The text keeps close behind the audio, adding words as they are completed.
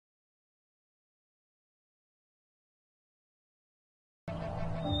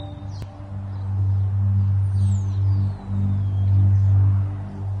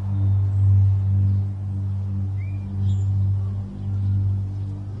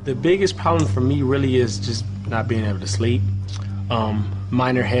The biggest problem for me really is just not being able to sleep.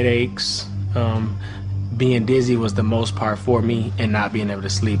 Minor headaches, being dizzy was the most part for me, and not being able to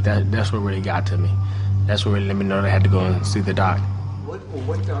sleep. That's what really got to me. That's what really let me know that I had to go and see the doc. What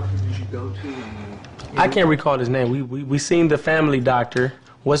doctor did you go to? I can't recall his name. We seen the family doctor.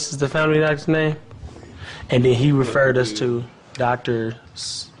 What's the family doctor's name? And then he referred us to Dr.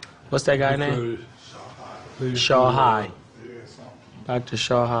 What's that guy's name? Shaw High. Dr.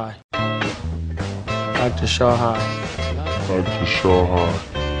 Shaw High. Dr. Shaw High. Dr. Shaw High.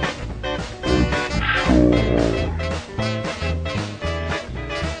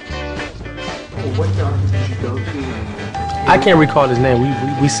 What doctor did you go to? I can't recall his name.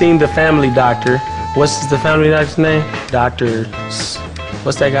 We seen the family doctor. What's the family doctor's name?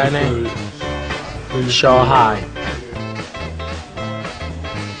 What's that guy's name? Shaw High.